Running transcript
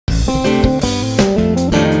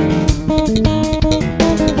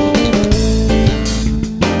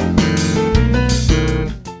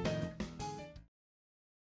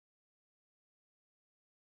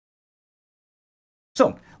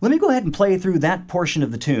let me go ahead and play through that portion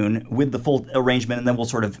of the tune with the full arrangement, and then we'll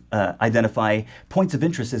sort of identify points of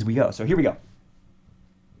interest as we go. So here we go.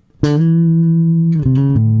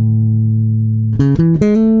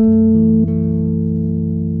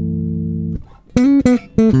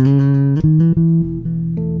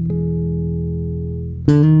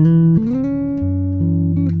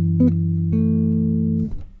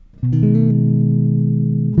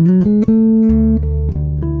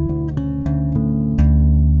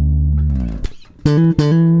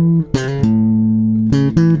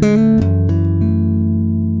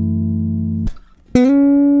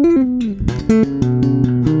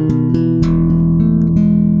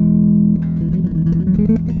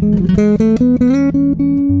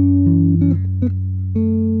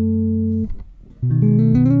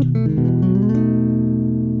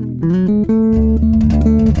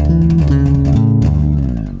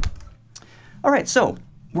 All right, so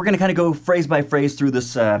we're going to kind of go phrase by phrase through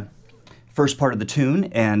this first part of the tune,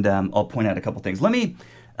 and I'll point out a couple things. Let me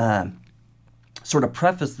sort of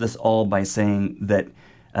preface this all by saying that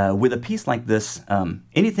with a piece like this,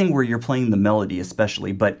 anything where you're playing the melody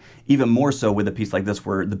especially, but even more so with a piece like this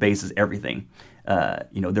where the bass is everything,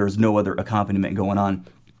 there's no other accompaniment going on,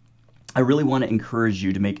 I really want to encourage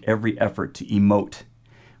you to make every effort to emote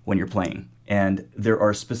when you're playing. And there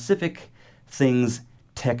are specific things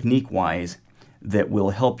technique-wise that will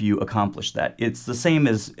help you accomplish that. It's the same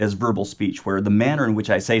as verbal speech, where the manner in which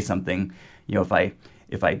I say something, if I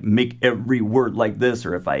make every word like this,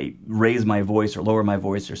 or if I raise my voice or lower my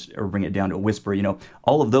voice or bring it down to a whisper,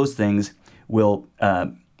 all of those things will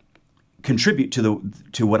contribute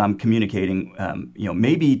to what I'm communicating,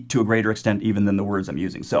 maybe to a greater extent even than the words I'm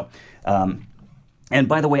using. So, and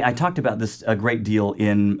by the way, I talked about this a great deal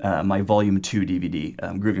in my Volume 2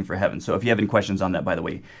 DVD, Grooving for Heaven. So if you have any questions on that, by the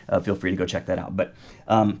way, feel free to go check that out. But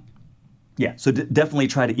yeah, so definitely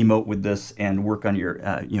try to emote with this and work on your,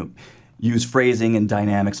 use phrasing and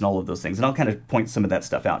dynamics and all of those things. And I'll kind of point some of that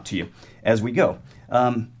stuff out to you as we go.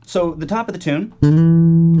 So the top of the tune.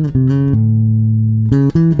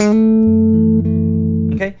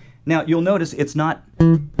 Okay, now you'll notice it's not,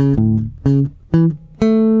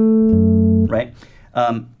 right?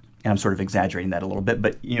 And I'm sort of exaggerating that a little bit,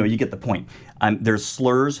 but you get the point. There's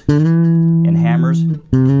slurs and hammers,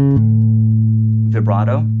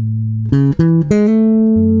 vibrato.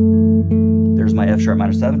 There's my F sharp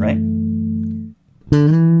minor 7, right?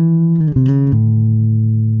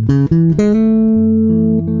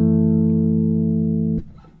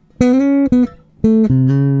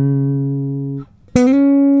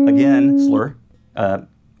 Again, slur,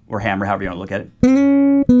 or hammer, however you want to look at it.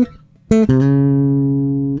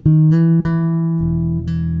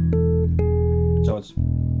 So it's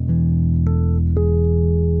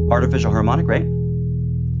artificial harmonic, right?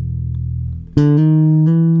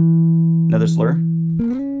 Another slur.